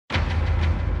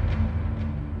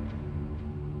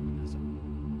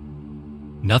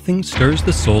Nothing stirs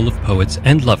the soul of poets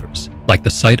and lovers like the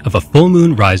sight of a full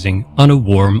moon rising on a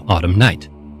warm autumn night.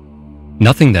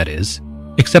 Nothing, that is,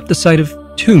 except the sight of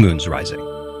two moons rising.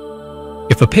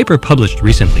 If a paper published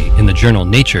recently in the journal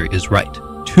Nature is right,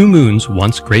 two moons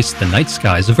once graced the night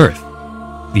skies of Earth.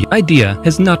 The idea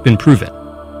has not been proven,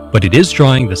 but it is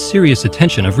drawing the serious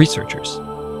attention of researchers.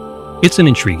 It's an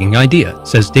intriguing idea,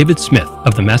 says David Smith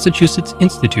of the Massachusetts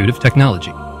Institute of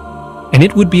Technology, and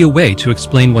it would be a way to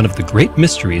explain one of the great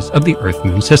mysteries of the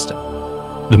Earth-Moon system.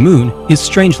 The moon is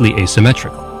strangely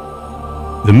asymmetrical.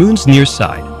 The moon's near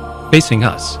side, facing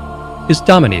us, is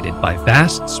dominated by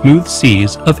vast, smooth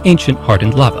seas of ancient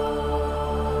hardened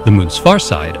lava. The moon's far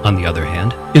side, on the other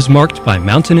hand, is marked by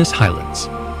mountainous highlands.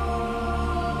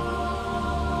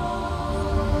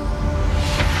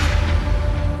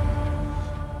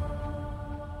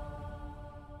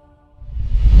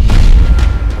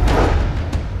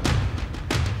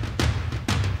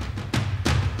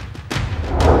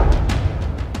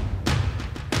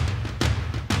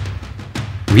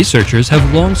 Researchers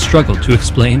have long struggled to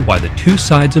explain why the two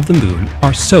sides of the moon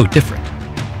are so different.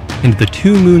 And the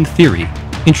two-moon theory,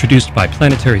 introduced by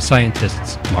planetary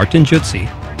scientists Martin Jutzi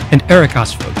and Erik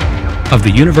Asphaug of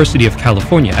the University of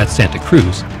California at Santa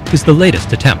Cruz, is the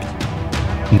latest attempt.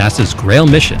 NASA's GRAIL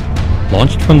mission,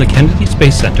 launched from the Kennedy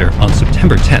Space Center on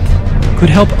September 10th, could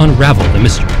help unravel the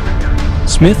mystery.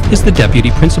 Smith is the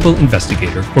deputy principal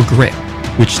investigator for GRAIL,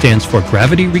 which stands for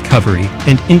Gravity Recovery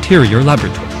and Interior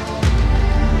Laboratory.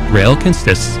 GRAIL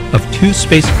consists of two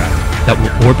spacecraft that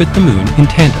will orbit the moon in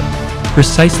tandem,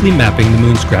 precisely mapping the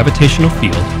moon's gravitational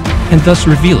field and thus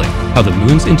revealing how the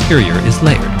moon's interior is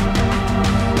layered.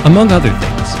 Among other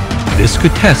things, this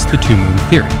could test the two-moon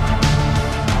theory.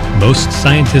 Most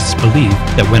scientists believe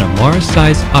that when a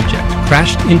Mars-sized object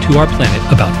crashed into our planet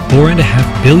about 4.5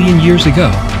 billion years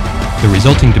ago, the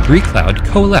resulting debris cloud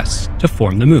coalesced to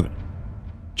form the moon.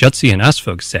 Jutzi and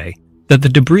Asphaug say that the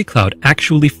debris cloud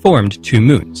actually formed two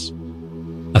moons.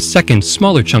 A second,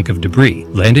 smaller chunk of debris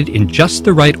landed in just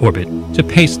the right orbit to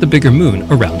pace the bigger moon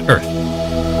around Earth.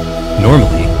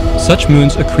 Normally, such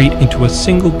moons accrete into a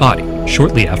single body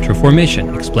shortly after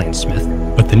formation, explains Smith,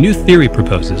 but the new theory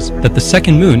proposes that the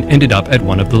second moon ended up at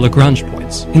one of the Lagrange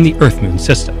points in the Earth-Moon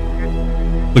system.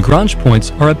 Lagrange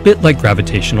points are a bit like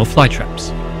gravitational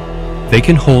flytraps. They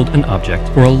can hold an object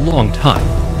for a long time,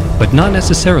 but not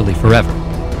necessarily forever.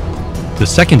 The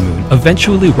second moon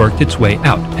eventually worked its way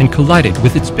out and collided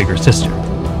with its bigger sister.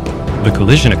 The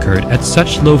collision occurred at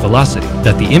such low velocity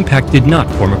that the impact did not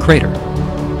form a crater.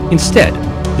 Instead,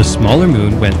 the smaller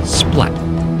moon went splat,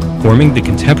 forming the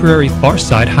contemporary far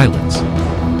side highlands.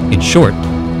 In short,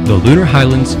 the lunar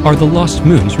highlands are the lost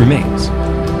moon's remains.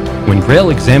 When GRAIL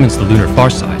examines the lunar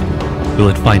far side, will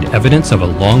it find evidence of a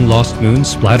long-lost moon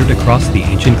splattered across the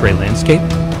ancient gray landscape?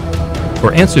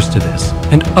 For answers to this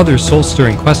and other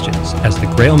soul-stirring questions as the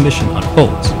GRAIL mission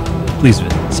unfolds, please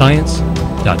visit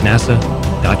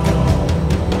science.nasa.gov.